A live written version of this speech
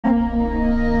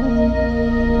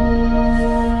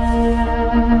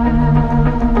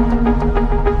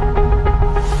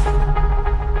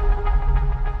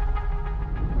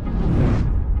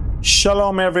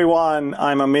Shalom everyone,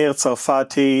 I'm Amir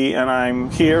Tsarfati and I'm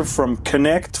here from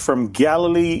Connect from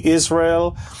Galilee,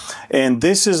 Israel. And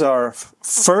this is our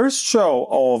first show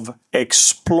of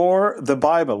Explore the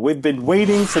Bible. We've been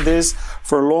waiting for this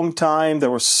for a long time.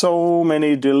 There were so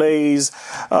many delays,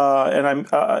 and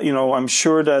I'm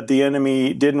sure that the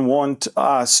enemy didn't want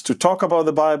us to talk about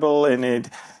the Bible, and it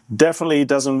definitely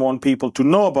doesn't want people to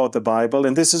know about the Bible.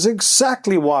 And this is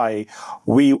exactly why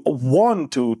we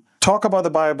want to talk about the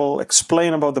Bible,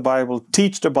 explain about the Bible,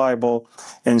 teach the Bible,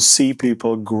 and see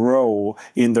people grow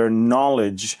in their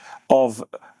knowledge of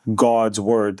God's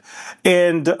Word.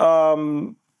 And, a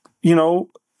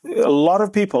lot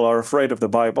of people are afraid of the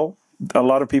Bible. A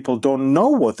lot of people don't know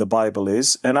what the Bible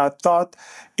is. And I thought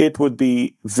it would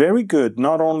be very good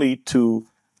not only to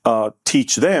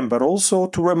teach them, but also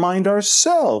to remind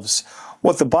ourselves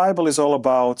what the Bible is all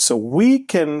about so we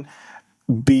can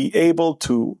be able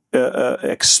to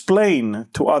explain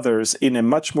to others in a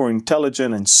much more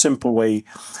intelligent and simple way.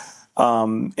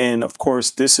 And of course,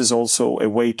 this is also a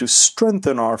way to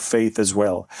strengthen our faith as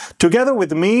well. Together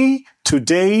with me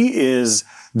today is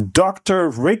Dr.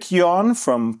 Rick Yohn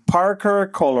from Parker,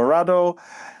 Colorado.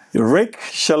 Rick,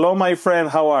 shalom, my friend.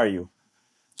 How are you?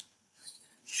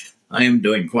 I am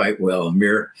doing quite well,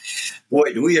 Amir.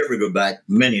 Boy, do we ever go back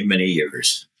many, many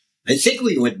years. I think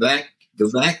we go back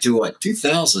to,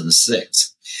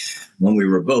 2006, when we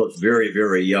were both very,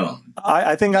 very young.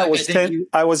 I think I was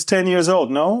 10 years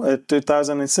old, no? At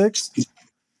 2006?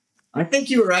 I think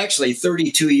you were actually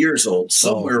 32 years old,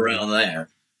 somewhere around there.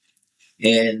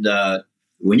 And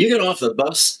when you get off the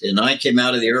bus and I came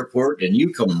out of the airport and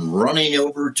you come running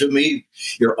over to me,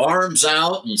 your arms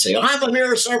out, and you say, "I'm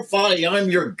Amir Tsarfati,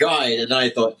 I'm your guide." And I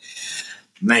thought,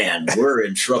 man, we're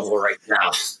in trouble right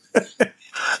now.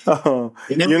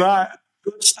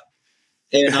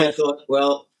 And I thought,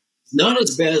 well, not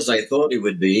as bad as I thought it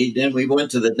would be. Then we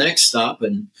went to the next stop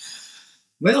and,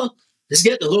 well, it's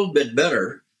getting a little bit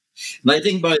better. And I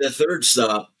think by the third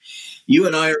stop, you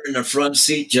and I are in the front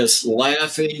seat just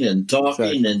laughing and talking.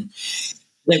 Exactly. And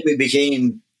I think we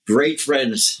became great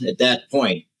friends at that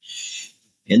point.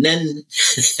 And then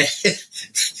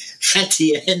at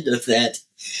the end of that,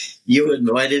 you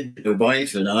invited your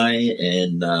wife and I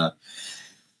and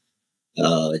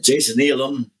Jason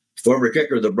Elam, former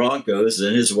kicker of the Broncos,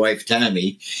 and his wife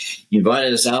Tammy,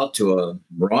 invited us out to a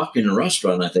Moroccan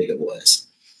restaurant, I think it was.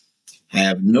 I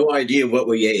have no idea what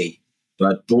we ate,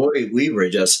 but boy, we were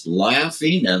just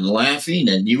laughing, and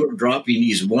you were dropping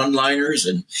these one-liners,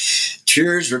 and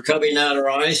tears were coming out of our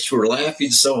eyes. We were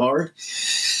laughing so hard.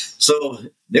 So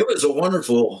it was a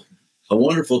wonderful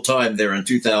time there in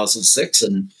 2006.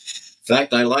 And in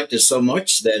fact, I liked it so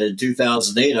much that in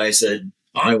 2008, I said,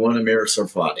 I want Amir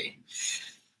Tsarfati.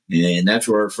 And that's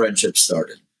where our friendship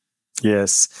started.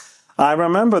 Yes. I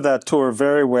remember that tour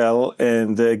very well.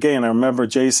 And again, I remember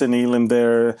Jason Elam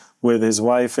there with his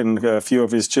wife and a few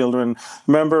of his children.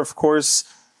 Remember, of course,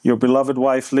 your beloved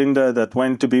wife, Linda, that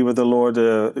went to be with the Lord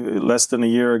less than a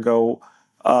year ago,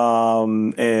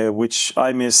 which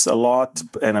I miss a lot.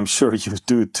 And I'm sure you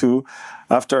do too.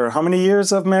 After how many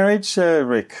years of marriage,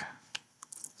 Rick?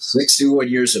 61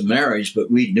 years of marriage, but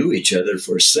we knew each other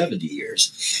for 70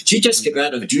 years. She just came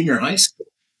out of junior high school.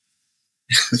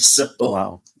 So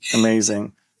wow,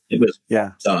 amazing. It was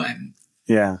time.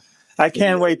 Yeah. I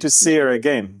can't wait to see her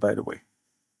again, by the way.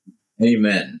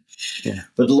 Amen. Yeah.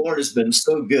 But the Lord has been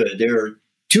so good. There are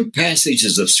two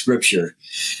passages of Scripture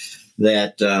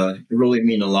that really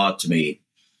mean a lot to me.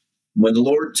 When the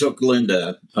Lord took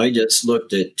Linda, I just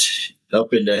looked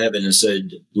up into heaven and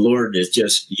said, Lord, it's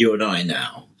just you and I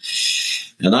now.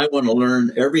 And I want to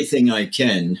learn everything I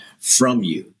can from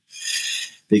you,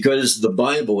 because the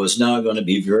Bible is now going to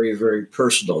be very, very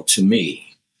personal to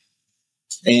me.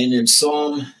 And in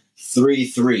Psalm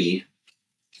 3:3,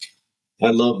 I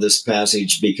love this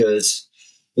passage because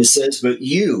it says, but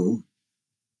you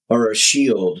are a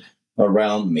shield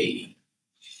around me.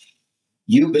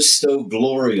 You bestow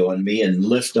glory on me and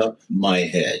lift up my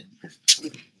head.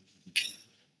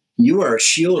 You are a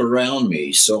shield around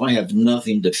me, so I have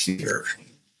nothing to fear.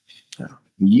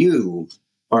 You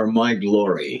are my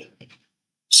glory,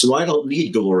 so I don't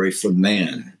need glory from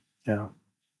man. Yeah.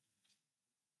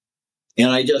 And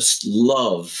I just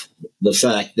love the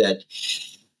fact that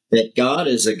God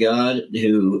is a God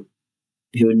who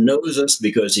knows us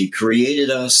because he created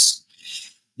us,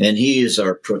 and he is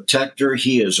our protector.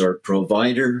 He is our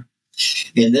provider.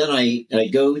 And then I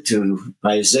go to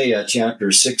Isaiah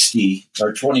chapter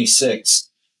 26,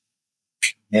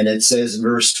 and it says in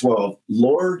verse 12,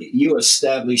 Lord, you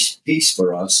established peace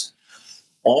for us.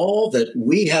 All that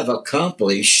we have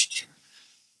accomplished,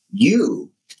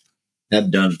 you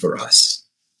have done for us.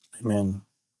 Amen.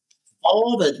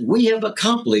 All that we have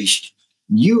accomplished,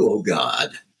 you, O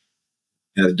God,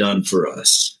 have done for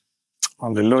us.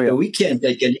 Hallelujah. So we can't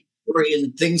take any glory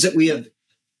in things that we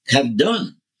have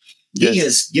done. Yes. He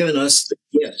has given us the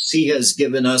gifts. He has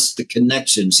given us the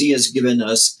connections. He has given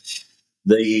us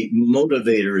the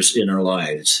motivators in our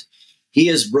lives. He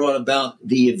has brought about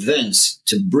the events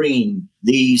to bring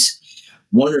these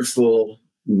wonderful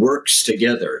works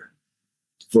together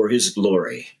for his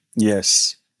glory.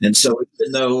 Yes. And so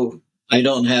even though I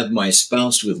don't have my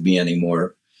spouse with me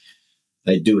anymore,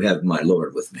 I do have my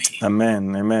Lord with me.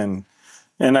 Amen. Amen.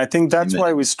 And I think that's Amen.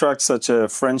 why we struck such a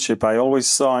friendship. I always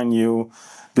saw in you,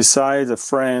 besides a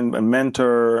friend, a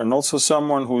mentor, and also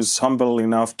someone who's humble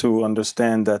enough to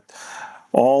understand that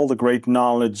all the great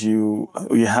knowledge you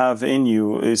have in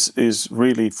you is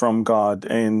really from God,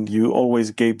 and you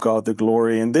always gave God the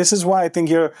glory. And this is why I think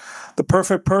you're the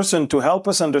perfect person to help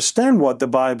us understand what the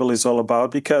Bible is all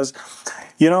about, because,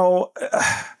 you know,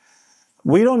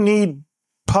 we don't need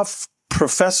puff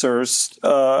professors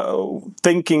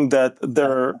thinking that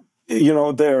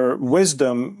their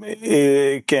wisdom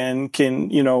can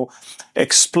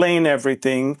explain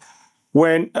everything.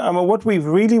 When what we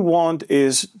really want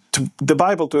is the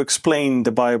Bible to explain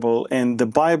the Bible, and the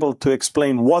Bible to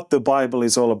explain what the Bible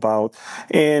is all about.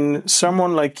 And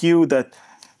someone like you that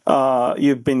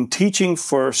you've been teaching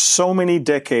for so many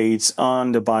decades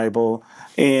on the Bible,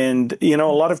 and a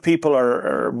lot of people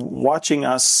are watching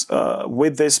us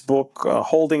with this book,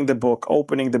 holding the book,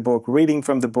 opening the book, reading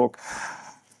from the book.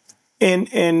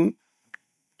 And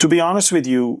to be honest with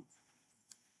you,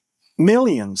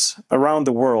 millions around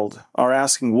the world are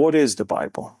asking, what is the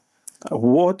Bible?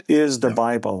 What is the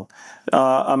Bible?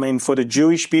 For the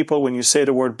Jewish people, when you say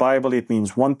the word Bible, it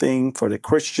means one thing. For the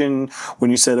Christian, when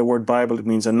you say the word Bible, it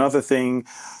means another thing.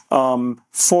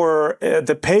 For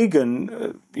the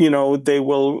pagan, they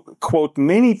will quote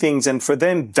many things, and for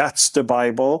them, that's the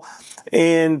Bible.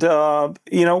 And,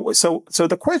 so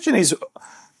the question is,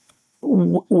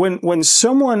 when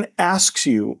someone asks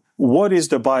you, what is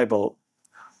the Bible?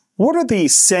 What are the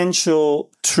essential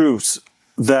truths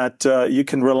that you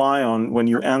can rely on when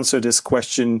you answer this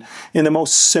question in the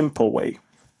most simple way?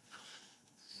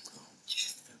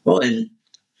 Well, and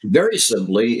very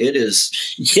simply, it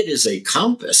is a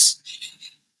compass.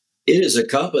 It is a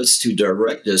compass to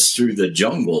direct us through the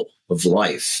jungle of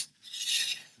life.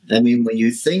 I mean, when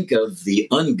you think of the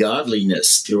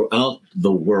ungodliness throughout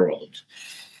the world,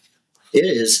 it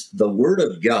is the Word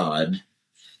of God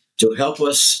to help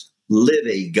us live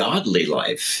a godly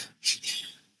life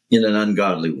in an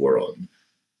ungodly world.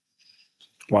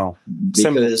 Wow.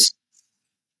 Because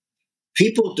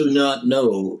people do not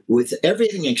know, with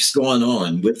everything that's going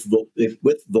on, with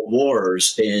the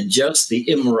wars and just the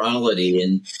immorality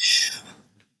and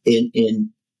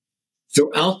in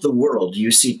throughout the world,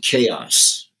 you see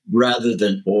chaos rather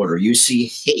than order. You see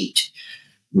hate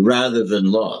rather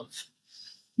than love.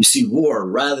 You see war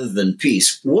rather than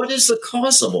peace. What is the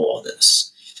cause of all this?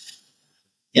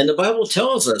 And the Bible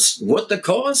tells us what the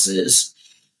cause is,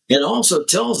 and also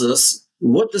tells us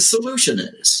what the solution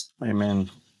is. Amen.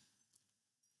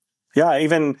 Yeah,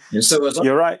 even and so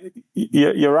you're right.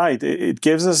 You're right. It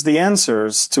gives us the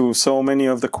answers to so many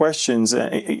of the questions.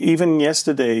 Even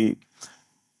yesterday,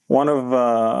 one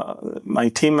of my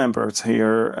team members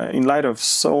here, in light of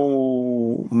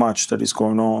so much that is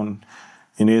going on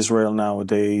in Israel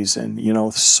nowadays, and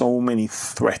so many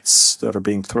threats that are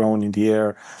being thrown in the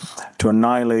air to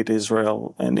annihilate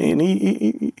Israel, and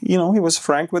he was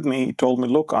frank with me. He told me,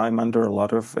 look, I'm under a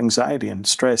lot of anxiety and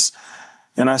stress.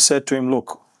 And I said to him,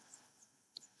 look,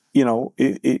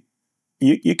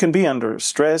 you can be under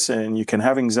stress and you can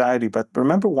have anxiety, but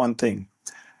remember one thing.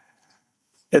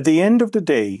 At the end of the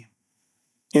day,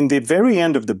 in the very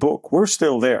end of the book, we're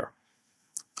still there.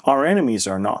 Our enemies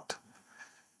are not.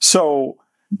 So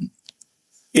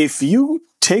if you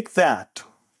take that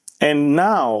and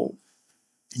now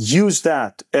use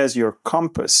that as your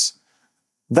compass,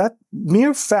 that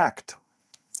mere fact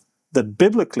that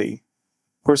biblically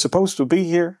we're supposed to be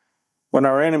here when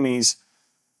our enemies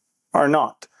are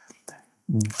not,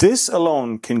 this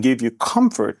alone can give you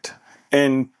comfort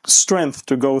and strength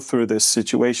to go through this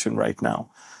situation right now.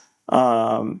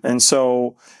 And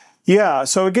so, yeah,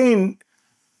 so again,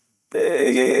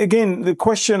 the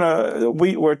question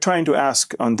we're trying to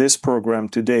ask on this program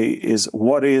today is,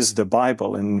 what is the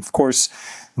Bible? And of course,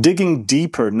 digging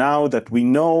deeper now that we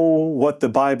know what the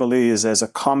Bible is as a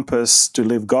compass to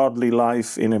live godly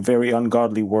life in a very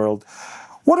ungodly world,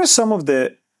 what are some of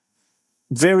the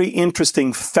very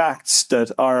interesting facts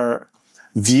that our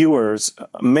viewers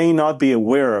may not be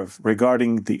aware of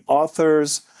regarding the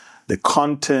authors, the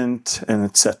content, and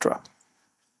etc.?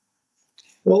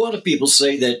 Well, a lot of people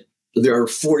say that there are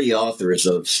 40 authors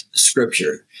of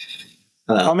Scripture.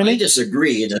 How many? I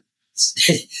disagree.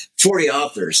 40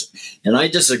 authors. And I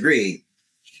disagree.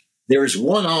 There's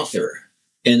one author,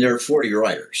 and there are 40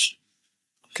 writers.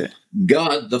 Okay.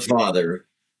 God the Father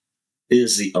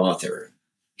is the author.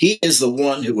 He is the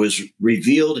one who has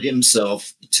revealed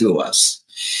himself to us.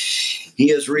 He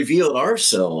has revealed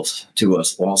ourselves to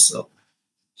us also.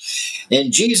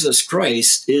 And Jesus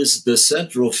Christ is the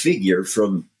central figure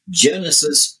from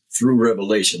Genesis through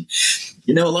Revelation.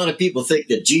 You know, a lot of people think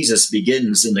that Jesus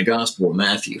begins in the Gospel of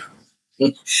Matthew.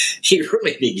 He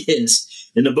really begins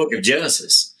in the book of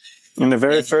Genesis. In the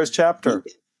very first chapter.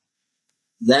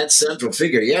 That central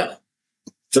figure, yeah,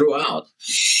 throughout.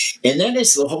 And that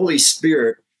is the Holy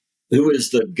Spirit who is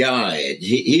the guide.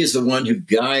 He is the one who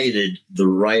guided the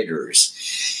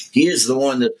writers. He is the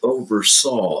one that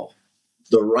oversaw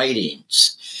the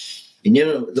writings. And you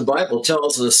know, the Bible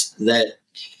tells us that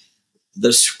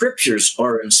the Scriptures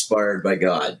are inspired by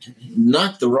God,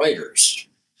 not the writers.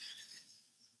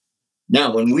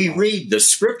 Now, when we read the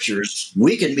Scriptures,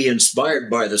 we can be inspired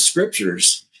by the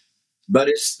Scriptures, but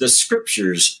it's the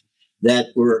Scriptures that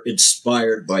were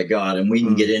inspired by God, and we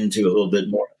can get into a little bit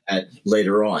more of that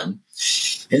later on.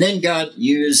 And then God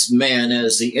used man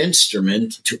as the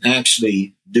instrument to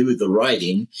actually do the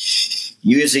writing,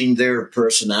 using their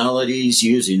personalities,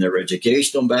 using their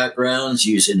educational backgrounds,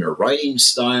 using their writing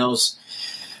styles.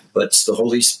 But it's the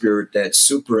Holy Spirit that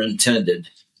superintended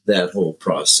that whole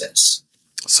process.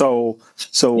 So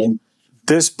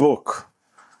this book,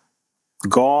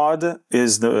 God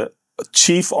is the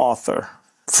chief author.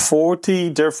 40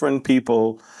 different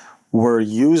people were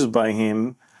used by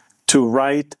him to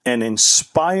write an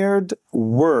inspired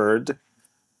word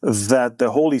that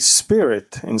the Holy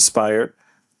Spirit inspired,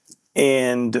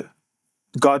 and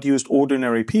God used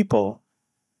ordinary people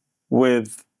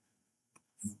with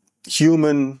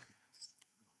human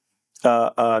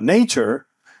nature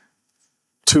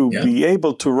to be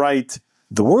able to write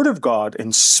the Word of God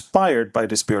inspired by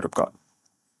the Spirit of God.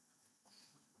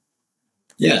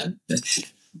 Yeah,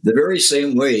 the very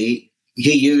same way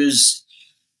he used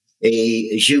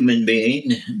a human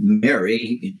being,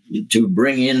 Mary, to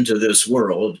bring into this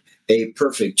world a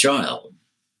perfect child.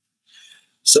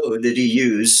 So did he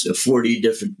use 40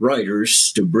 different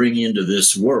writers to bring into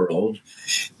this world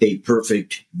a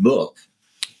perfect book.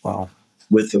 Wow.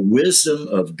 With the wisdom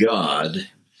of God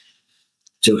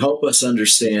to help us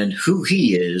understand who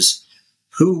he is,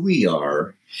 who we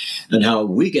are, and how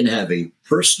we can have a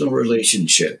personal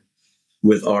relationship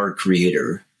with our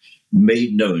Creator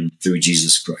made known through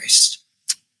Jesus Christ.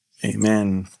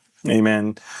 Amen.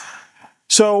 Amen.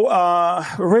 So,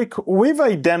 Rick, we've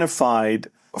identified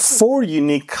 4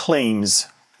 unique claims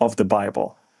of the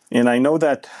Bible. And I know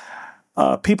that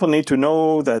people need to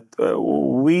know that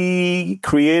we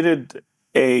created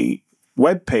a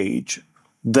web page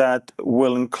that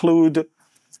will include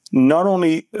not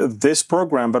only this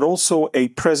program, but also a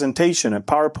presentation, a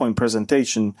PowerPoint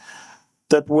presentation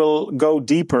that will go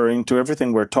deeper into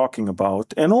everything we're talking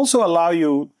about, and also allow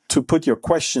you to put your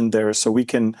question there so we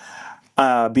can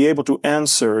be able to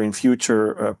answer in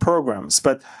future programs.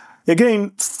 But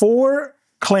again, 4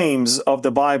 claims of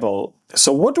the Bible.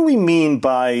 So what do we mean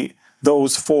by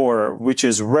those 4, which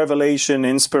is revelation,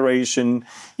 inspiration,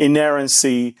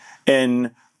 inerrancy,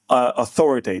 and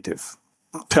authoritative?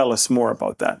 Tell us more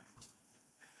about that.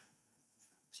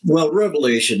 Well,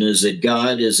 revelation is that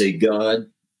God is a God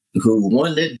who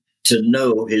wanted to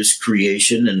know his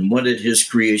creation and wanted his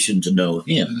creation to know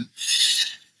him.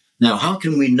 Now, how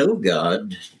can we know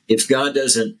God if God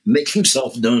doesn't make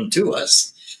himself known to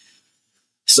us?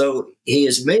 So he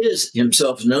has made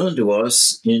himself known to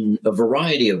us in a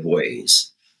variety of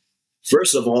ways.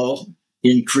 First of all,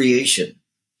 in creation.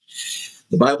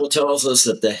 The Bible tells us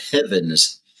that the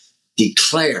heavens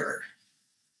declare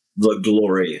the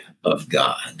glory of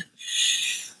God.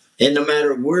 And no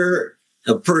matter where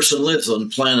a person lives on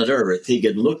planet Earth, he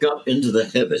can look up into the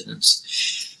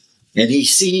heavens and he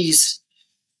sees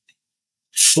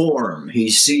form. He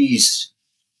sees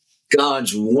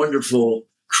God's wonderful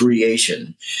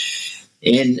creation.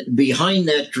 And behind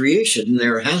that creation,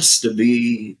 there has to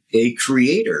be a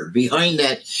creator. Behind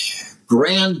that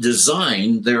grand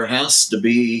design, there has to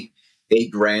be a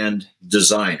grand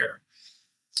designer.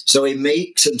 So he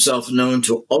makes himself known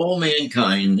to all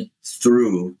mankind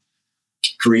through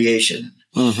creation.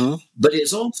 Mm-hmm. But he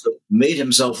has also made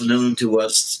himself known to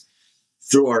us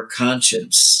through our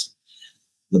conscience.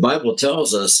 The Bible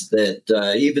tells us that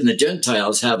even the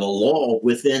Gentiles have a law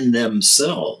within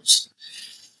themselves.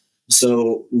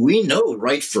 So we know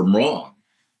right from wrong.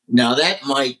 Now, that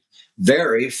might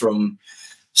vary from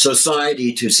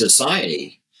society to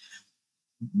society,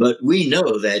 but we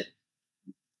know that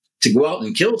to go out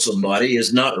and kill somebody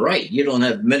is not right. You don't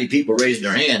have many people raising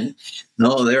their hand.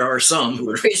 No, there are some who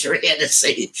would raise their hand and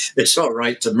say it's all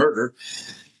right to murder,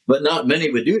 but not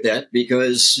many would do that,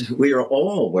 because we are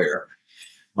all aware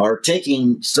are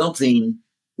taking something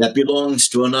that belongs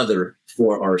to another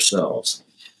for ourselves.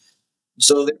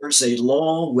 So there's a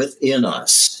law within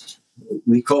us.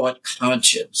 We call it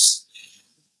conscience.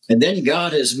 And then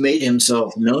God has made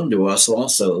himself known to us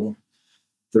also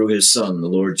through his Son, the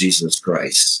Lord Jesus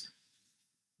Christ.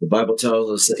 The Bible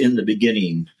tells us that in the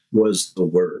beginning was the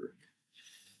Word,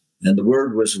 and the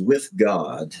Word was with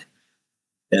God,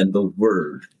 and the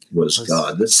Word was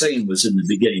God. The same was in the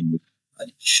beginning with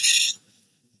God.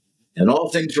 And all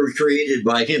things were created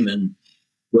by him, and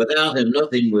without him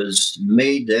nothing was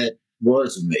made that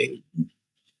was made.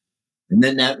 And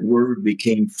then that Word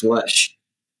became flesh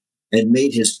and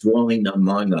made his dwelling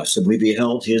among us, and we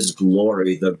beheld his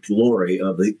glory, the glory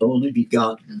of the only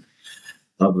begotten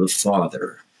of the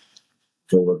Father,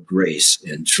 full of grace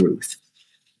and truth.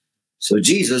 So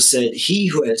Jesus said, he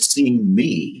who has seen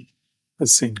me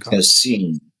has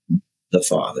seen the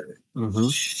Father.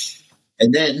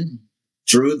 And then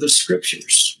through the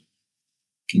scriptures,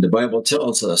 the Bible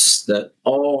tells us that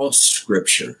all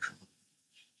scripture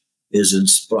is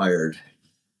inspired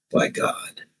by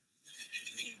God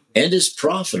and is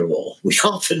profitable. We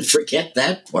often forget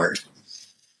that part.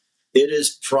 It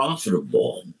is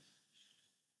profitable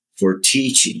for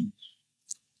teaching,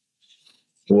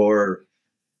 for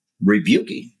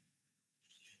rebuking,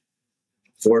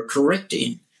 for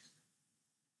correcting,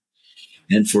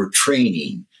 and for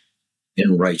training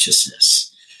in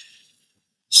righteousness,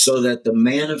 so that the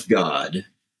man of God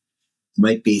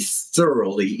might be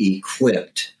thoroughly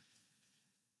equipped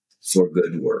for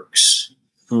good works.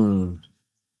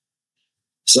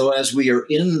 So as we are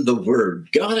in the Word,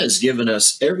 God has given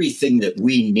us everything that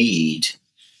we need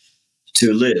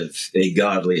to live a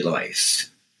godly life.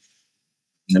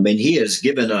 I mean, he has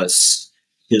given us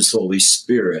his Holy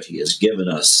Spirit. He has given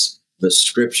us the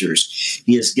scriptures.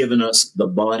 He has given us the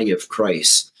body of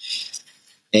Christ.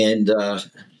 And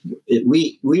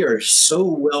we are so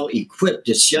well equipped.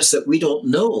 It's just that we don't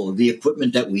know the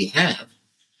equipment that we have.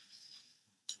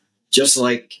 Just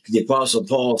like the Apostle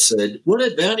Paul said, what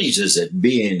advantage is it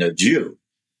being a Jew?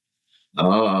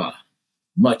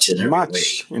 Much in every way.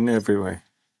 Much in every way.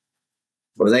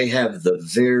 For they have the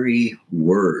very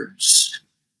words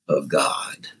of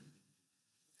God.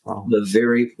 Wow. The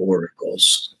very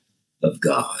oracles of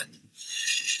God.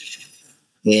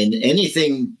 And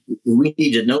anything we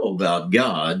need to know about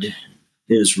God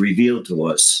is revealed to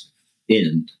us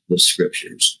in the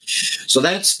scriptures. So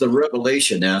that's the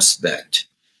revelation aspect.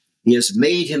 He has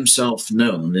made himself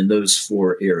known in those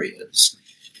four areas,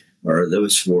 or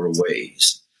those four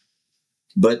ways.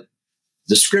 But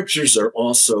the scriptures are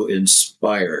also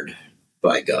inspired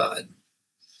by God.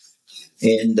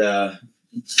 And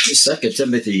 2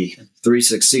 Timothy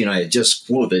 3:16, I had just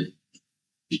quoted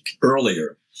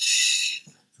earlier,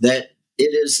 that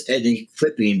it is an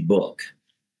equipping book.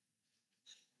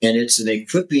 And it's an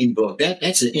equipping book.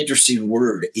 That's an interesting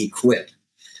word, equip.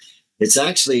 It's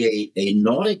actually a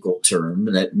nautical term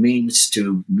that means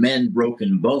to mend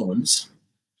broken bones.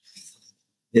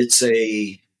 It's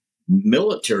a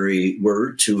military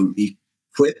word to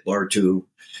equip or to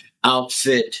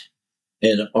outfit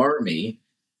an army.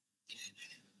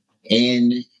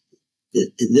 And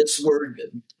this word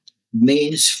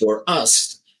means for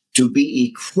us to be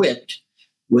equipped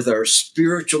with our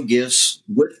spiritual gifts,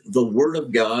 with the Word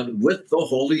of God, with the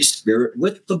Holy Spirit,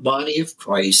 with the body of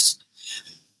Christ,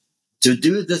 to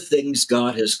do the things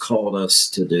God has called us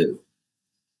to do.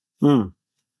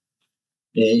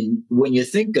 And when you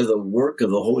think of the work of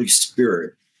the Holy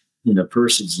Spirit in a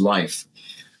person's life,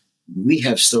 we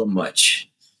have so much.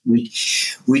 We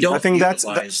don't.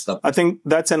 I think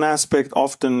that's an aspect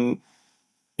often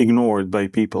ignored by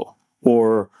people,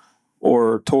 or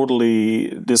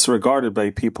totally disregarded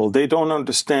by people. They don't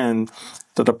understand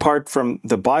that apart from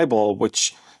the Bible,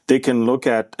 which they can look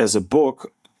at as a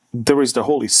book, there is the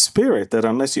Holy Spirit, that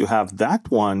unless you have that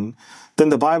one, then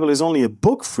the Bible is only a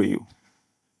book for you.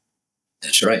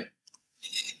 That's right.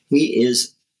 He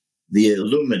is the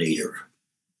illuminator.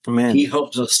 Amen. He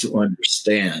helps us to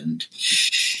understand.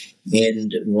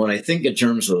 And when I think in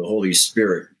terms of the Holy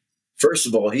Spirit, first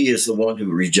of all, he is the one who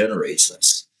regenerates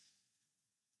us.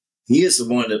 He is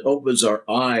the one that opens our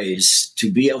eyes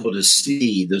to be able to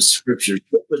see the scriptures,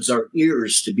 opens our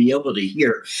ears to be able to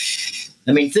hear.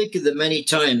 I mean, think of the many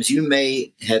times you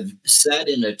may have sat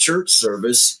in a church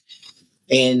service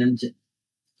and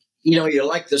you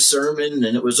like the sermon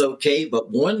and it was okay,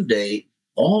 but one day,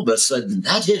 all of a sudden,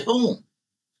 that hit home.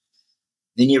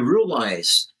 And you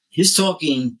realize he's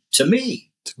talking to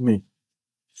me. To me.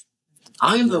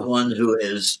 I'm the one who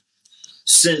has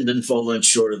sinned and fallen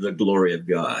short of the glory of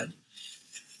God.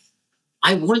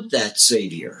 I want that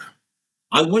Savior.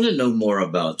 I want to know more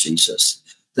about Jesus.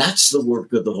 That's the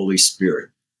work of the Holy Spirit.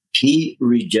 He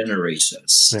regenerates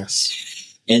us.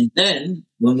 Yes. And then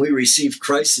when we receive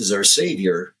Christ as our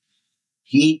Savior,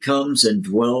 he comes and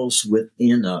dwells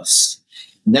within us.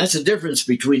 And that's the difference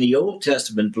between the Old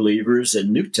Testament believers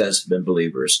and New Testament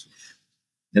believers.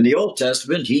 In the Old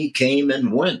Testament, he came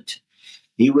and went.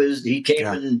 He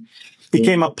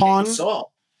came upon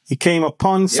Saul. He came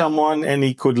upon someone and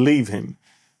he could leave him.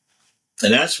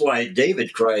 And that's why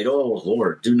David cried, "Oh,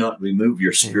 Lord, do not remove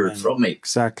your spirit from me."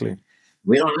 Exactly.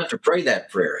 We don't have to pray that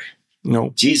prayer.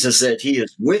 No. Jesus said he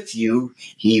is with you.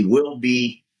 He will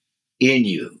be in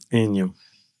you. In you.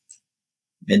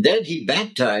 And then he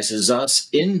baptizes us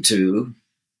into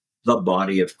the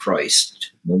body of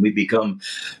Christ. When we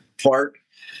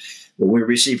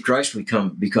receive Christ, we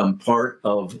become part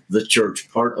of the church,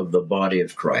 part of the body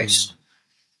of Christ.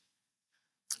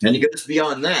 And he goes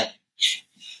beyond that.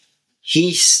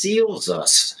 He seals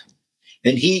us.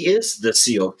 And he is the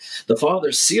seal. The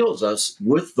Father seals us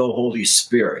with the Holy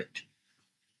Spirit.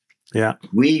 Yeah.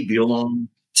 We belong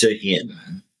to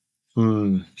him.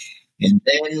 And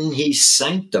then he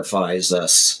sanctifies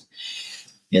us.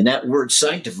 And that word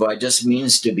sanctify just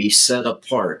means to be set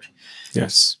apart.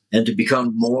 Yes. And to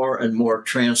become more and more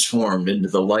transformed into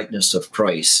the likeness of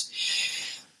Christ.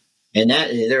 And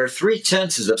there are three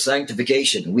tenses of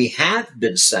sanctification. We have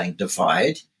been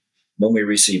sanctified when we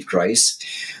receive Christ.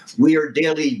 We are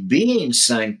daily being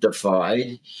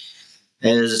sanctified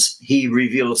as he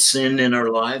reveals sin in our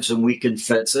lives and we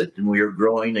confess it and we are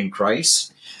growing in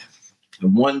Christ.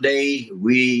 And one day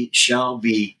we shall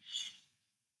be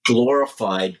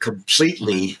glorified,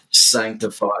 completely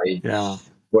sanctified,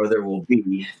 where there will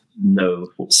be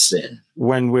no sin.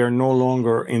 When we're no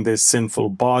longer in this sinful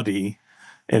body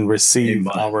and receive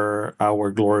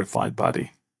our glorified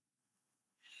body.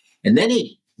 And then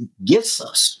he gifts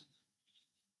us.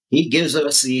 He gives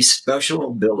us these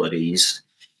special abilities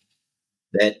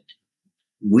that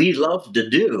we love to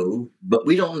do, but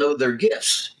we don't know they're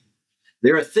gifts.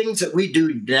 There are things that we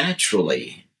do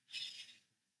naturally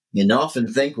and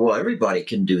often think, well, everybody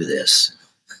can do this.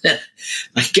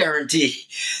 I guarantee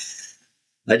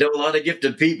I know a lot of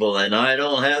gifted people, and I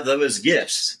don't have those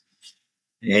gifts.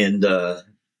 And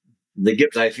the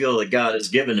gift I feel that God has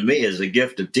given to me is a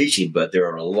gift of teaching, but there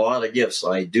are a lot of gifts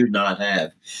I do not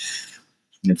have.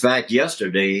 In fact,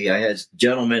 yesterday, I had a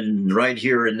gentleman right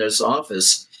here in this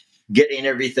office getting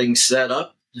everything set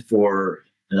up for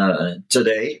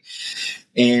today.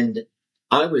 And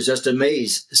I was just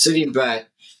amazed sitting back,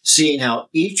 seeing how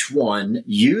each one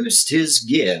used his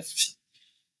gift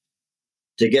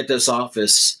to get this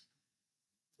office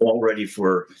all ready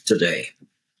for today.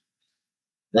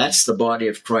 That's the body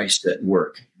of Christ at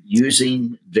work,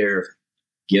 using their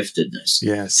giftedness.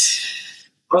 Yes.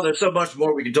 Well, there's so much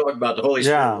more we can talk about the Holy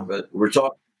Spirit, but we're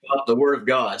talking about the Word of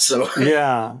God. So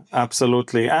yeah,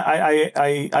 absolutely.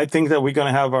 I think that we're going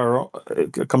to have our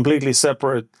completely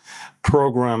separate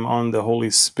program on the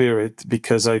Holy Spirit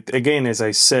because, again, as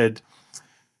I said,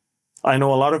 I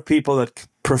know a lot of people that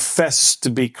profess to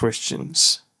be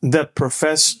Christians, that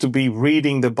profess to be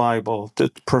reading the Bible,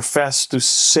 that profess to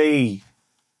say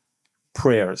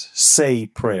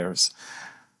prayers.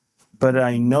 But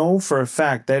I know for a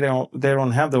fact they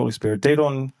don't have the Holy Spirit. They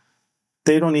don't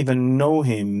even know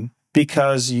him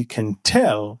because you can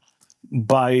tell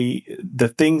by the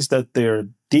things that they're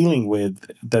dealing with,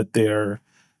 that they're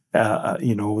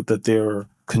that they're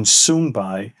consumed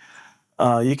by.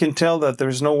 You can tell that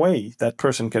there's no way that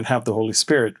person can have the Holy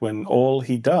Spirit when all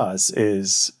he does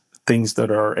is things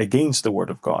that are against the Word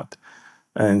of God.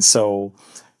 And so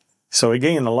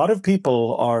again, a lot of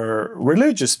people are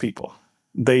religious people.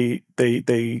 They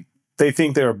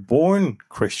think they're born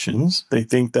Christians. They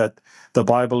think that the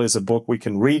Bible is a book we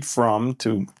can read from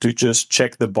to just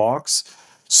check the box,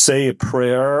 say a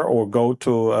prayer, or go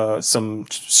to some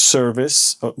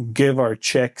service, give our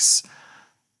checks.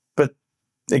 But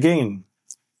again,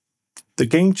 the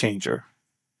game changer,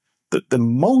 the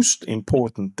most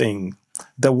important thing,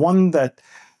 the one that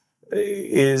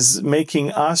is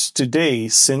making us today,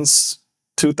 since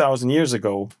 2,000 years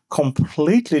ago,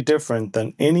 completely different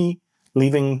than any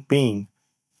living being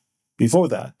before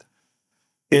that,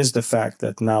 is the fact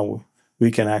that now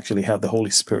we can actually have the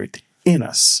Holy Spirit in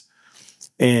us,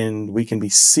 and we can be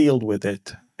sealed with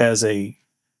it as a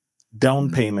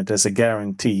down payment, as a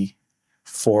guarantee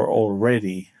for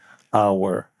already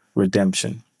our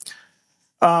redemption.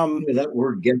 That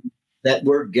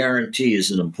word guarantee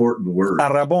is an important word.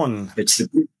 Arabon. It's the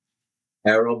Greek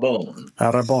arabon.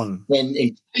 Arabon. And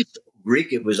in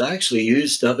Greek, it was actually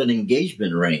used of an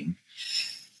engagement ring.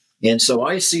 And so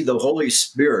I see the Holy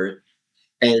Spirit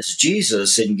as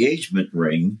Jesus' engagement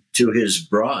ring to his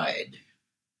bride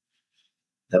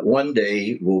that one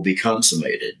day will be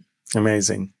consummated.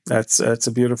 Amazing. That's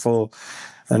a beautiful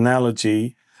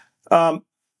analogy.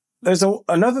 There's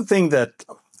another thing that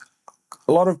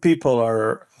a lot of people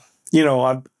are,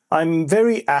 I'm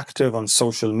very active on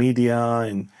social media,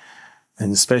 and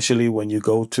especially when you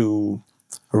go to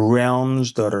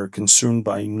realms that are consumed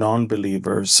by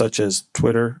non-believers, such as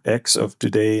Twitter, X of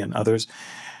today, and others.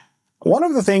 One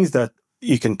of the things that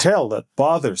you can tell that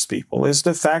bothers people is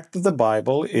the fact that the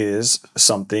Bible is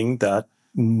something that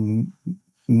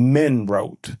men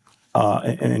wrote,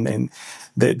 and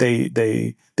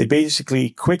they basically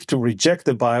quick to reject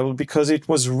the Bible because it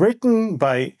was written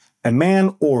by a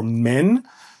man or men.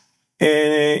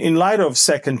 In light of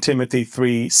 2 Timothy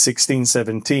 3:16,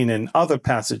 17, and other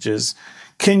passages,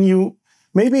 can you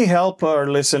maybe help our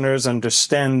listeners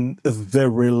understand the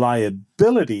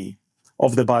reliability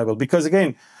of the Bible? Because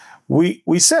again, we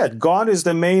said God is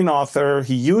the main author.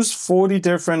 He used 40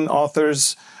 different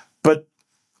authors, but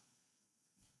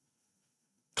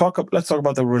let's talk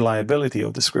about the reliability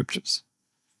of the scriptures.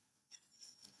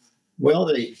 Well,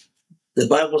 the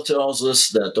Bible tells us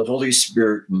that the Holy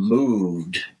Spirit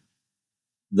moved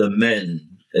the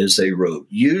men as they wrote,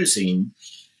 using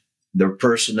their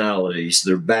personalities,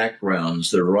 their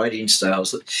backgrounds, their writing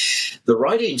styles. The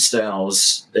writing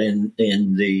styles and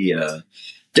the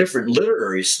different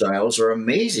literary styles are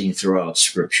amazing throughout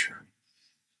Scripture.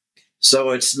 So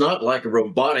it's not like a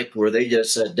robotic where they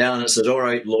just sat down and said, all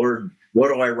right, Lord, what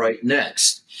do I write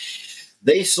next?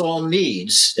 They saw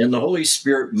needs, and the Holy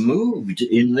Spirit moved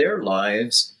in their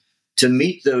lives to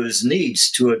meet those needs,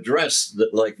 to address,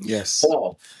 yes.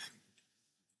 Paul.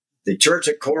 The church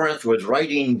at Corinth was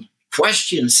writing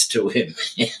questions to him.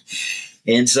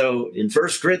 And so in 1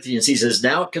 Corinthians, he says,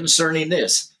 now concerning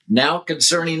this, now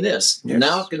concerning this, yes.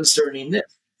 now concerning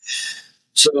this.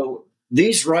 So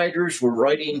these writers were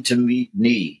writing to meet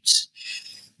needs.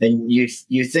 And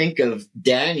you think of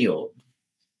Daniel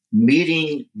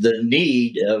meeting the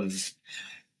need of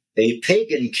a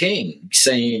pagan king,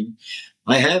 saying,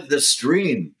 I have this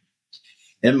dream,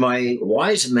 and my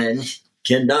wise men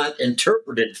cannot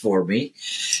interpret it for me,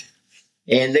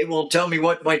 and they won't tell me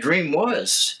what my dream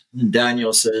was. And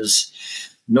Daniel says,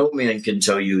 no man can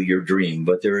tell you your dream,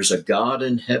 but there is a God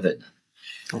in heaven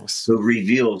who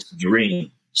reveals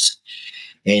dreams.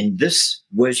 And this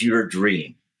was your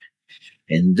dream.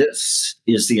 And this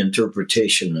is the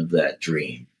interpretation of that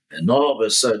dream. And all of a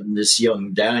sudden, this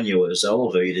young Daniel is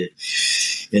elevated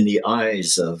in the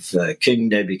eyes of King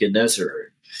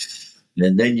Nebuchadnezzar.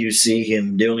 And then you see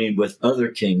him dealing with other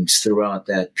kings throughout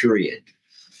that period.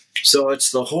 So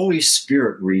it's the Holy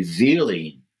Spirit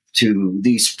revealing to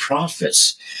these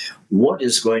prophets what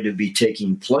is going to be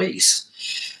taking place.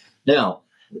 Now,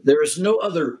 there is no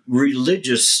other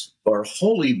religious or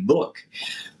holy book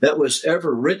that was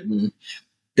ever written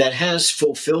that has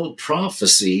fulfilled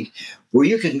prophecy where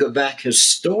you can go back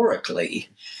historically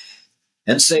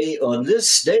and say, on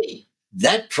this day,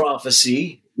 that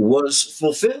prophecy was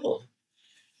fulfilled.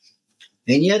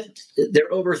 And yet, there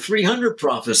are over 300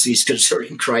 prophecies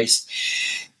concerning Christ,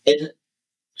 and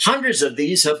hundreds of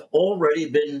these have already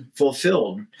been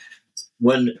fulfilled.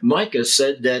 When Micah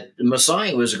said that the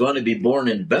Messiah was going to be born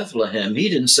in Bethlehem, he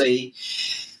didn't say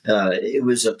it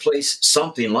was a place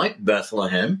something like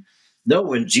Bethlehem. No,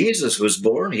 when Jesus was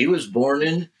born, he was born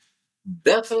in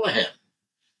Bethlehem.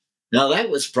 Now, that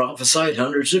was prophesied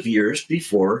hundreds of years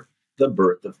before the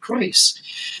birth of Christ.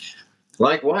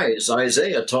 Likewise,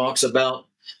 Isaiah talks about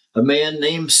a man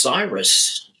named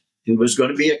Cyrus who was going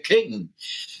to be a king.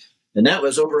 And that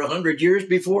was over 100 years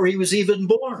before he was even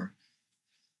born.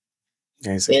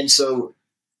 And so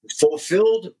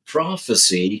fulfilled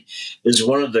prophecy is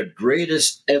one of the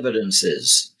greatest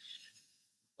evidences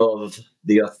of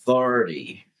the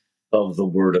authority of the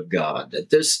Word of God. That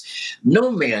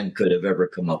no man could have ever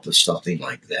come up with something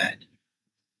like that.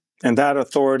 And that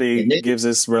authority gives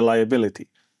us reliability.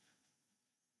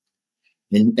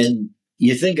 And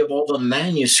you think of all the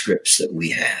manuscripts that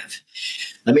we have.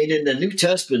 I mean, in the New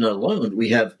Testament alone, we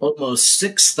have almost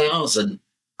 6,000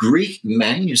 Greek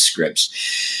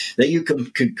manuscripts that you can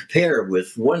compare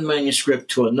with one manuscript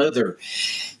to another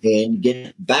and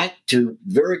get back to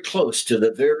very close to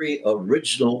the very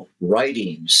original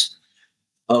writings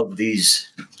of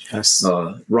these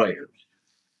writers.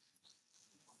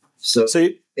 So,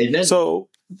 and then so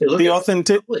the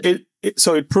authentic,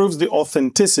 so it proves the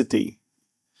authenticity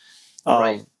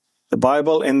of the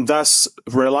Bible and thus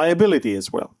reliability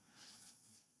as well.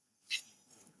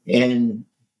 And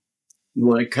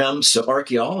when it comes to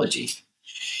archaeology,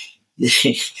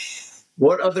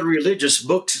 what other religious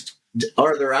books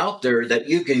are there out there that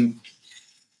you can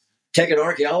take an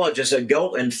archaeologist and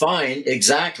go and find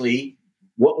exactly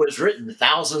what was written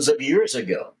thousands of years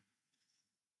ago?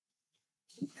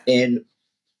 And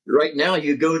right now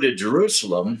you go to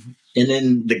Jerusalem and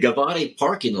in the Gavati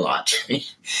parking lot,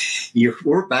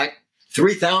 we're back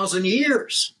 3,000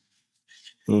 years.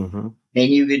 Mm-hmm. And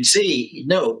you can see,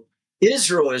 no,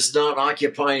 Israel is not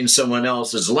occupying someone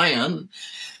else's land.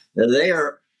 They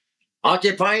are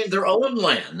occupying their own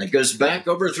land that goes back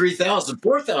over 3,000,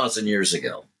 4,000 years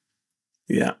ago.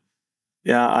 Yeah.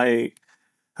 Yeah, I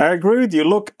agree with you.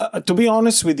 Look, to be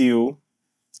honest with you,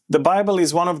 the Bible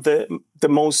is one of the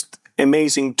most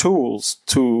amazing tools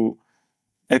to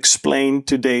explain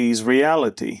today's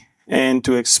reality and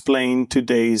to explain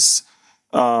today's,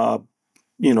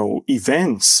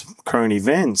 events, current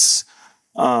events.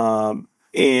 And,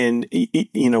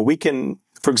 we can,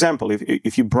 for example,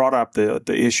 if you brought up the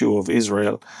issue of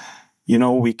Israel,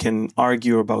 we can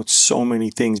argue about so many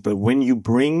things, but when you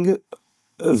bring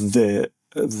the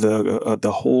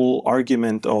whole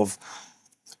argument of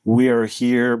we are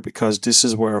here because this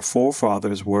is where our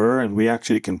forefathers were and we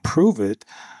actually can prove it,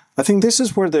 I think this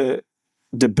is where the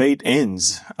debate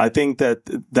ends. I think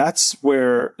that's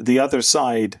where the other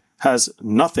side has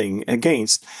nothing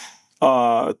against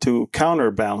to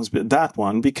counterbalance that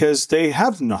one, because they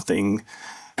have nothing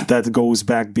that goes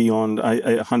back beyond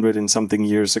 100 and something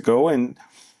years ago. And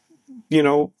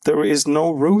there is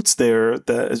no roots there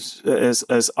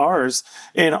as ours,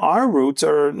 and our roots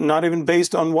are not even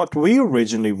based on what we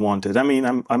originally wanted. I mean,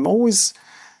 I'm always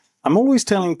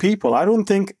telling people I don't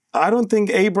think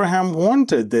Abraham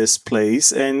wanted this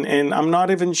place, and I'm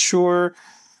not even sure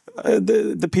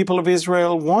the people of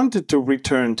Israel wanted to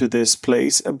return to this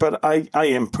place, but I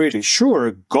am pretty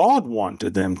sure God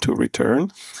wanted them to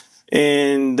return,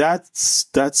 and that's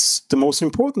the most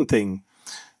important thing.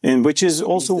 And which is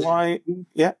also why,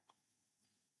 yeah,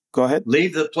 go ahead.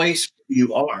 Leave the place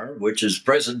you are, which is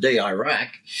present-day Iraq,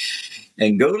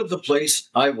 and go to the place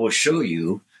I will show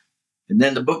you. And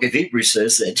then the book of Hebrews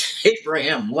says that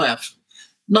Abraham left,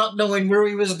 not knowing where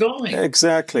he was going.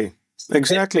 Exactly. And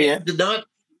did not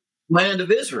land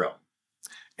of Israel.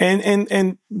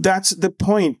 And that's the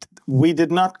point. We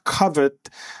did not covet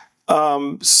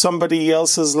somebody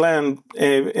else's land.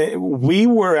 We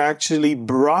were actually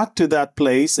brought to that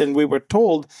place and we were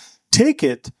told, take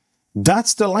it.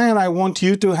 That's the land I want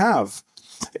you to have.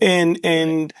 And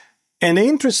the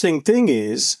interesting thing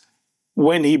is,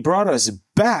 when he brought us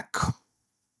back,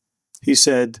 he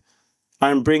said,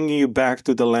 I'm bringing you back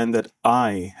to the land that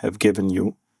I have given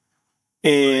you.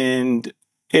 And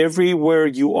everywhere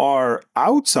you are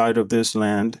outside of this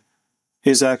land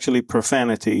is actually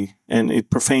profanity, and it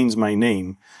profanes my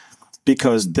name,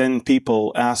 because then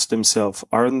people ask themselves,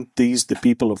 aren't these the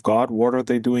people of God? What are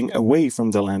they doing away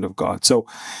from the land of God? So,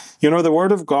 the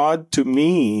word of God to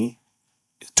me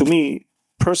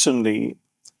personally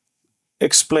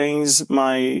explains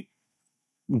my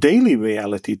daily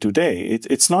reality today.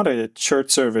 It's not a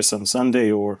church service on Sunday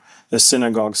or a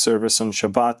synagogue service on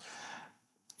Shabbat.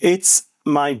 It's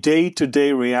my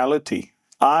day-to-day reality.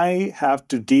 I have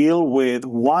to deal with,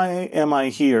 why am I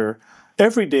here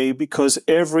every day? Because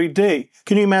every day,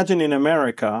 can you imagine in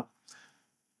America,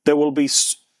 there will be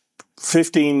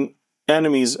 15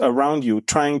 enemies around you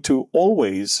trying to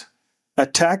always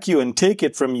attack you and take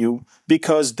it from you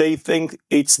because they think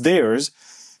it's theirs.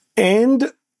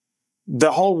 And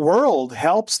the whole world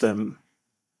helps them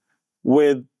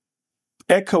with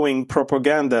echoing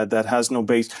propaganda that has no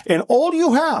base. And all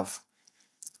you have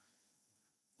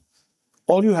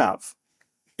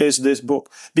is this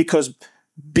book. Because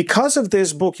of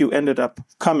this book, you ended up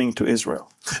coming to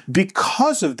Israel.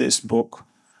 Because of this book,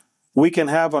 we can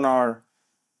have on our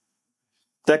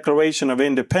Declaration of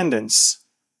Independence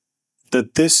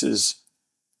that this is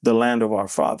the land of our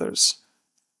fathers.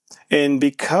 And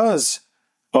because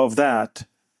of that,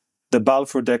 the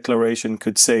Balfour Declaration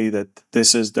could say that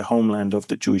this is the homeland of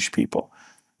the Jewish people.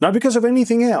 Not because of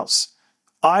anything else.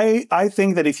 I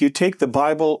think that if you take the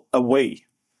Bible away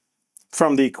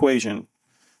from the equation,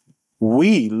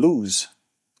 we lose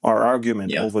our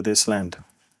argument over this land.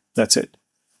 That's it.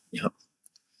 Yeah.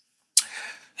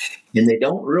 And they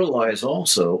don't realize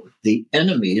also the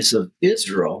enemies of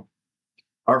Israel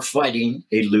are fighting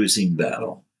a losing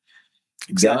battle.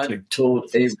 Exactly. God told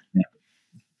Abraham,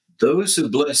 those who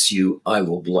bless you, I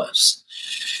will bless.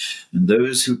 And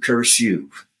those who curse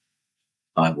you,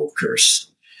 I will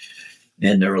curse.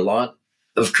 And there are a lot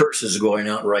of curses going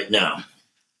out right now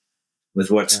with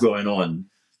what's going on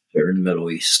there in the Middle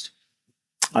East.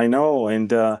 I know.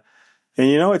 And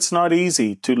you know, it's not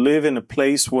easy to live in a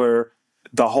place where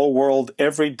the whole world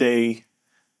every day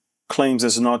claims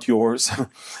it's not yours.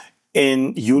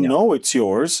 And you know it's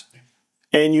yours.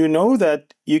 And you know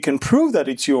that you can prove that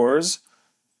it's yours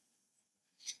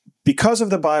because of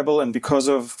the Bible and because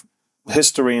of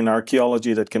history and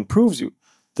archaeology that can prove you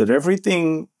that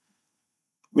everything,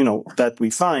 you know, that we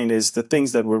find is the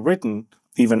things that were written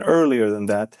even earlier than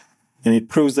that. And it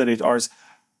proves that it's ours.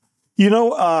 You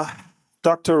know,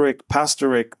 Dr. Rick, Pastor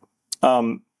Rick,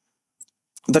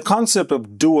 the concept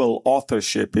of dual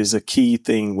authorship is a key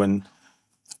thing when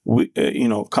we, you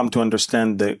know, come to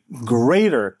understand the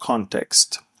greater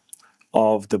context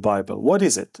of the Bible. What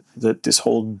is it, that this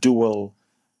whole dual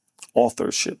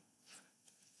authorship?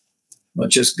 Not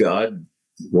just God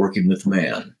working with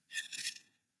man.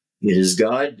 It is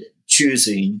God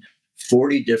choosing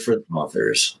 40 different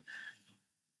authors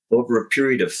over a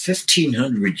period of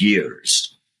 1,500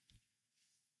 years,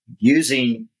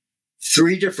 using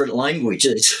 3 different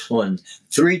languages on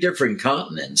 3 different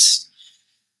continents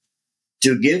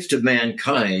to give to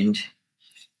mankind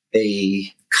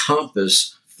a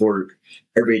compass for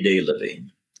everyday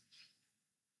living.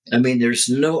 I mean, there's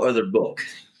no other book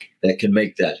that can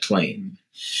make that claim.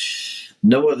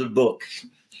 No other book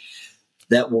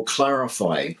that will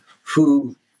clarify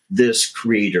who this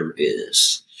creator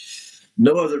is.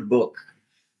 No other book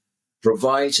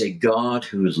provides a God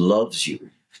who loves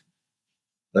you,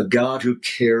 a God who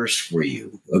cares for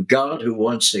you, a God who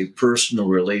wants a personal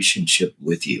relationship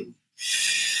with you.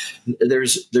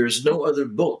 There's no other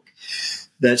book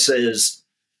that says,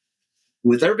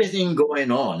 with everything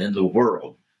going on in the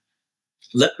world,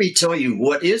 let me tell you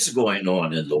what is going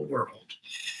on in the world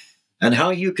and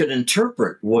how you can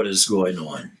interpret what is going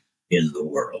on in the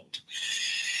world.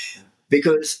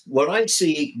 Because what I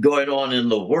see going on in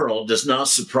the world does not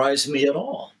surprise me at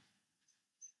all.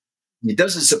 It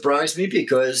doesn't surprise me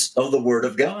because of the Word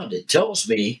of God. It tells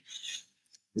me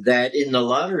that in the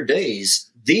latter days,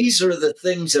 these are the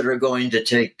things that are going to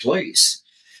take place.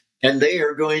 And they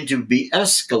are going to be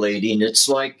escalating. It's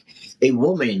like a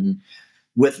woman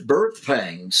with birth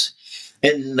pangs.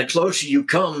 And the closer you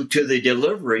come to the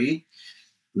delivery,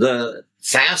 the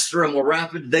faster and more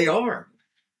rapid they are.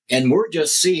 And we're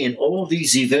just seeing all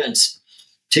these events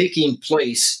taking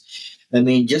place. I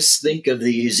mean, just think of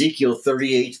the Ezekiel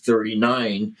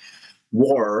 38-39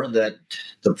 war that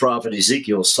the prophet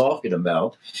Ezekiel is talking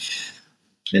about.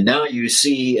 And now you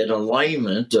see an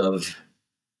alignment of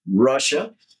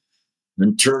Russia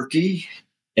and Turkey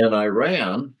and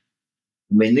Iran.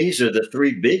 I mean, these are the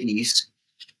 3 biggies.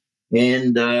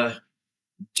 And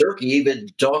Turkey even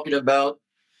talking about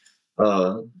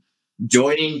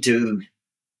joining to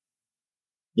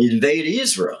invade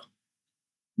Israel.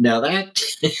 Now that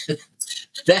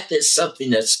that is something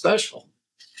that's special.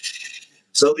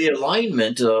 So the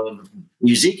alignment of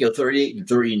Ezekiel 38 and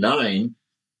 39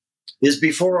 is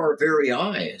before our very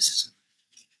eyes.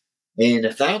 And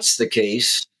if that's the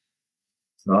case,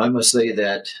 I must say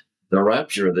that the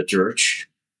rapture of the church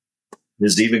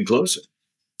is even closer.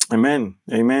 Amen.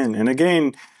 Amen. And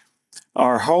again,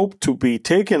 our hope to be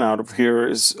taken out of here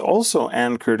is also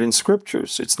anchored in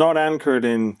scriptures. It's not anchored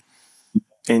in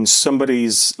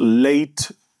somebody's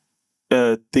late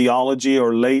theology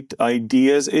or late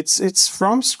ideas. It's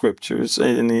from scriptures,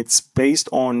 and it's based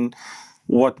on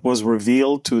what was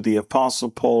revealed to the Apostle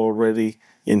Paul already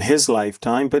in his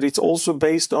lifetime, but it's also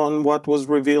based on what was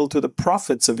revealed to the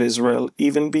prophets of Israel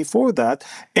even before that,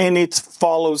 and it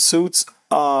follows suits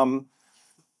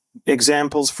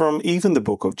examples from even the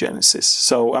book of Genesis.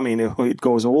 So, I mean, it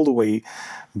goes all the way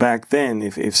back then.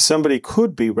 If somebody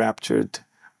could be raptured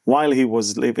while he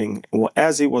was living,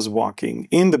 as he was walking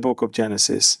in the book of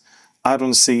Genesis, I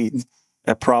don't see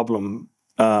a problem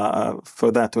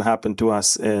for that to happen to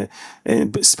us,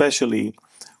 especially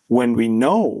when we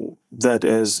know that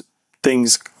as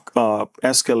things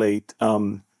escalate,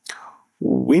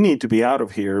 we need to be out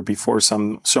of here before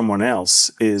someone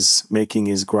else is making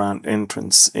his grand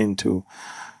entrance into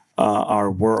our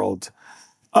world.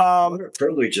 What a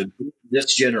privilege of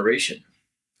this generation.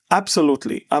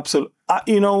 Absolutely, absolutely.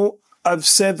 You know, I've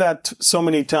said that so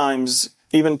many times,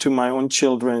 even to my own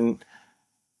children.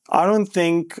 I don't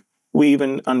think we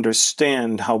even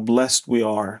understand how blessed we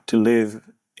are to live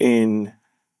in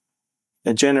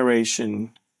a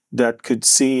generation that could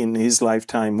see in his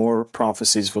lifetime more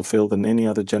prophecies fulfilled than any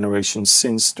other generation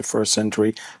since the first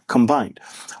century combined.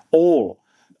 All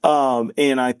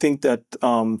And I think that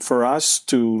for us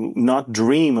to not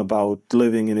dream about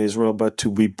living in Israel, but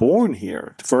to be born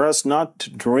here, for us not to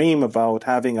dream about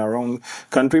having our own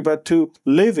country, but to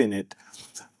live in it,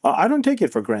 I don't take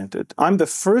it for granted. I'm the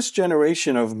first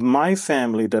generation of my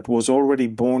family that was already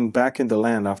born back in the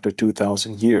land after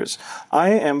 2,000 years. I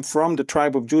am from the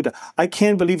tribe of Judah. I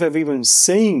can't believe I've even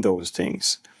saying those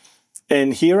things.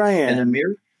 And here I am. And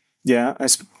Amir? Yeah,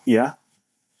 yeah.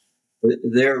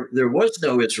 There was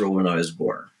no Israel when I was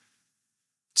born.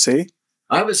 See?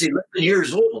 I was 11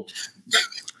 years old.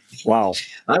 Wow.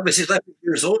 I was 11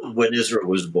 years old when Israel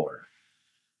was born.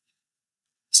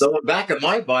 So back in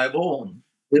my Bible,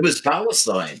 it was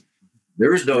Palestine.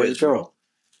 There was no Israel.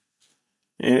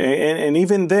 And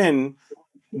even then,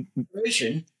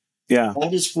 yeah,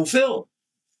 that is fulfilled.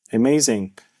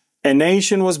 Amazing. A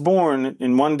nation was born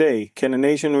in one day. Can a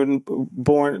nation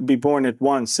be born at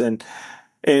once? And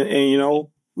you know,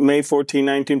 May 14,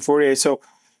 1948. So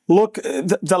look,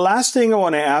 the last thing I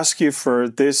want to ask you for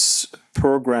this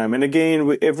program, and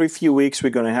again, every few weeks we're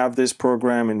going to have this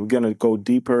program, and we're going to go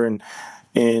deeper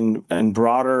and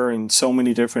broader in so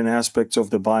many different aspects of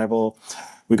the Bible.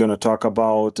 We're going to talk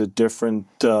about the different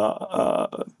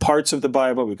parts of the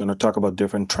Bible. We're going to talk about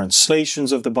different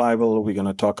translations of the Bible. We're going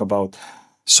to talk about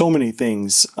so many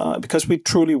things because we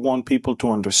truly want people to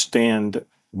understand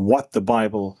what the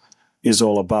Bible is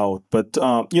all about. But,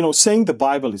 you know, saying the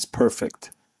Bible is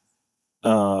perfect,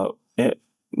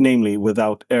 namely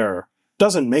without error,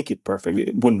 doesn't make it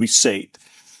perfect when we say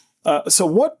it. So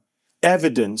what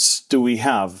evidence do we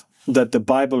have that the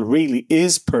Bible really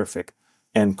is perfect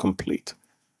and complete?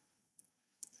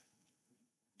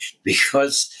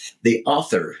 Because the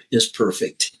author is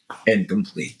perfect and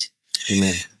complete.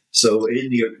 Amen. So in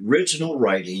the original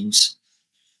writings,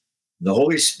 the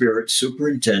Holy Spirit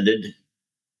superintended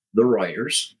the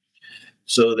writers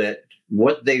so that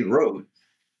what they wrote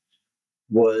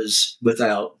was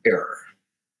without error.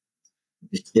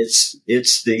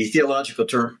 It's the theological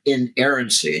term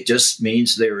inerrancy. It just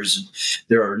means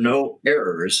there are no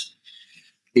errors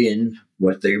in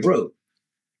what they wrote.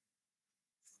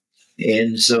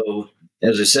 And so,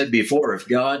 as I said before, if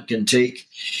God can take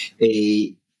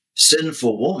a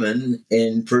sinful woman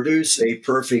and produce a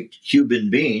perfect human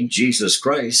being, Jesus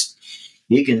Christ,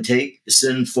 he can take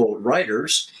sinful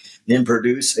writers and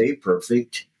produce a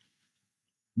perfect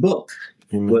book.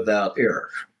 Amen. Without error.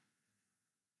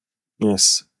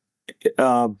 Yes.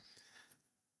 You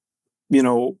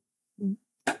know,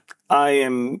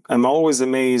 I'm always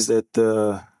amazed at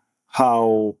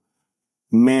how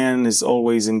man is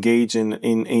always engaged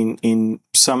in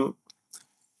some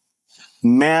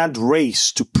mad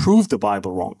race to prove the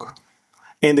Bible wrong.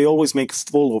 And they always make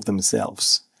fool of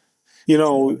themselves. You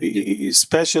know,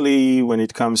 especially when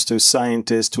it comes to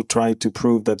scientists who try to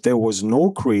prove that there was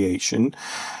no creation.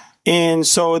 And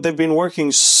so they've been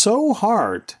working so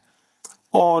hard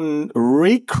on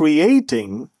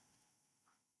recreating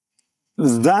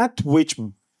that which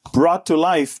brought to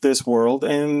life this world.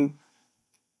 And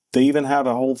they even have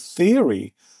a whole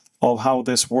theory of how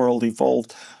this world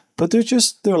evolved. But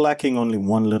they're lacking only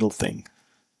one little thing,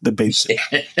 the basic.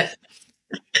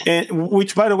 And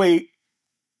which, by the way,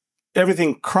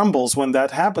 everything crumbles when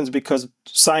that happens because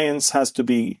science has to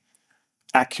be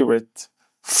accurate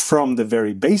from the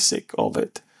very basic of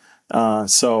it.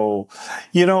 So,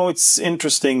 you know, it's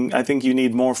interesting. I think you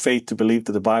need more faith to believe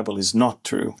that the Bible is not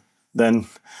true than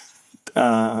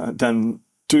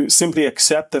to simply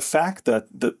accept the fact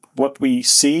that what we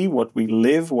see, what we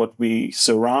live, what we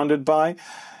surrounded by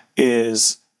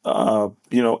is,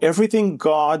 you know, everything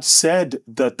God said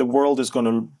that the world is going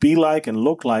to be like and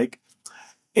look like.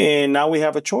 And now we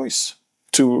have a choice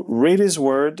to read his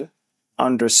word,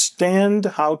 understand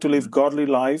how to live godly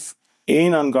life in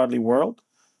an ungodly world,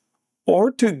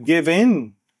 or to give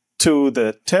in to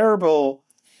the terrible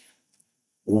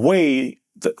way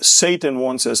that Satan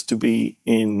wants us to be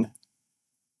in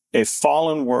a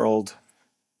fallen world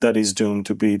that is doomed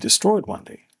to be destroyed one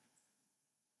day.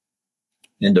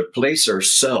 And to place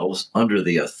ourselves under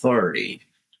the authority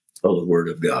of the Word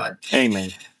of God.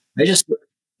 Amen. I just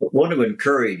want to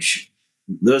encourage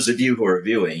those of you who are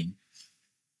viewing,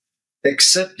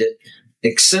 accept it.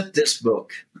 Accept this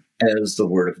book as the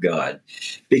Word of God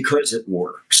because it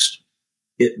works.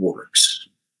 It works.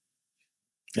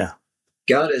 Yeah.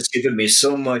 God has given me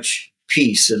so much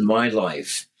peace in my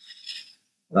life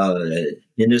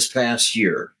in this past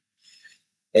year.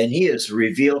 And he has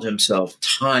revealed himself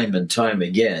time and time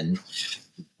again,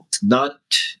 not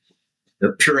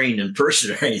appearing in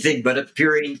person or anything, but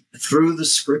appearing through the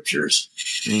scriptures.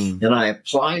 And I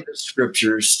apply the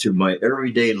scriptures to my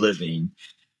everyday living,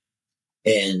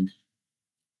 and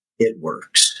it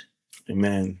works.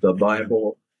 Amen. The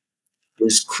Bible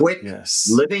is quick, Yes.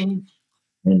 living,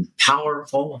 and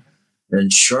powerful,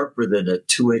 and sharper than a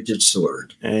two-edged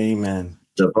sword, Amen.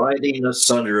 dividing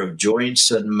asunder of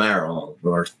joints and marrow, of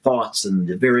our thoughts and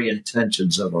the very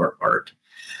intentions of our heart.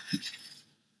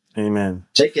 Amen.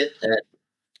 Take it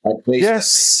at face.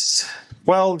 Yes.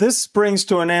 Well, this brings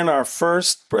to an end our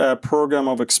first program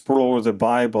of Explore the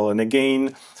Bible. And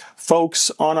again,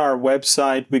 folks, on our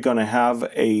website, we're going to have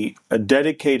a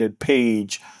dedicated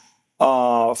page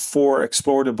for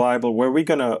Explore the Bible, where we're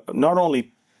going to not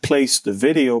only place the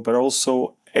video, but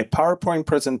also a PowerPoint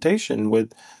presentation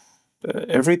with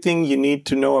everything you need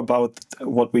to know about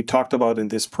what we talked about in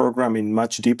this program in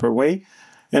much deeper way.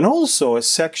 And also a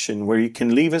section where you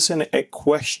can leave us a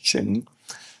question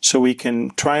so we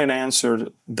can try and answer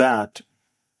that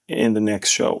in the next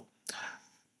show.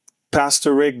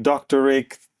 Pastor Rick, Dr.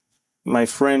 Rick, my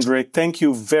friend Rick, thank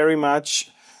you very much.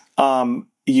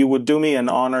 You would do me an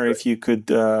honor if you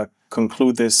could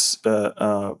conclude this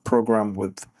program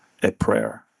with a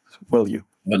prayer. Will you?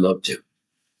 I'd love to.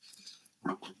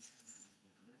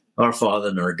 Our Father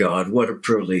and our God, what a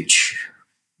privilege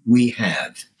we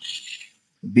have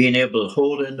being able to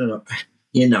hold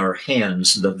in our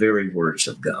hands the very words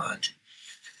of God.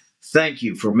 Thank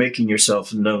you for making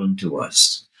yourself known to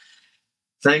us.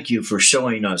 Thank you for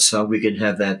showing us how we can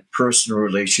have that personal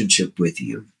relationship with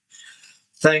you.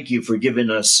 Thank you for giving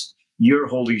us your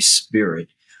Holy Spirit,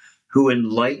 who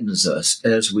enlightens us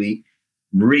as we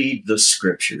read the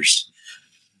Scriptures.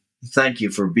 Thank you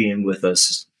for being with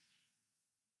us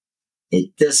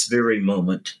at this very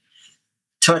moment.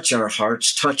 Touch our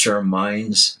hearts, touch our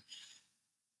minds.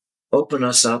 Open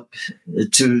us up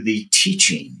to the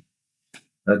teaching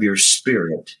of your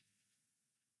Spirit,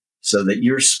 so that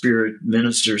your Spirit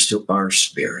ministers to our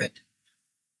spirit,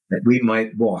 that we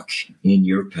might walk in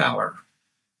your power.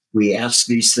 We ask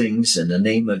these things in the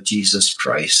name of Jesus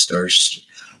Christ, our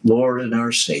Lord and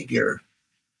our Savior.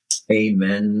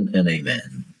 Amen and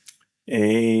amen.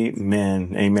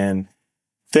 Amen. Amen.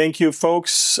 Thank you,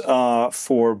 folks,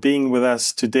 for being with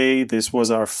us today. This was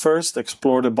our first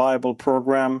Explore the Bible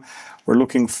program. We're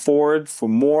looking forward for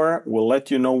more. We'll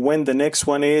let you know when the next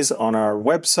one is on our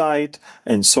website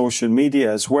and social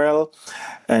media as well.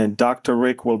 And Dr.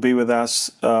 Rick will be with us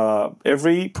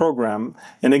every program.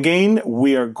 And again,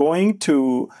 we are going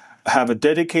to have a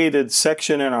dedicated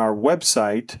section in our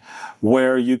website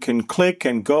where you can click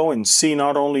and go and see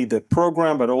not only the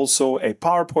program, but also a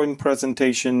PowerPoint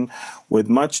presentation with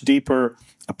much deeper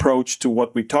approach to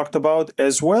what we talked about,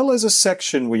 as well as a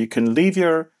section where you can leave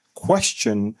your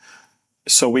question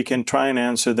so we can try and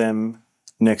answer them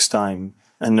next time.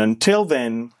 And until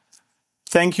then,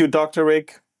 thank you, Dr.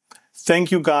 Rick.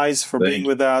 Thank you guys for being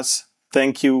with us.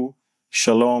 Thank you.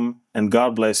 Shalom and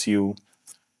God bless you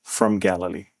from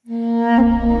Galilee.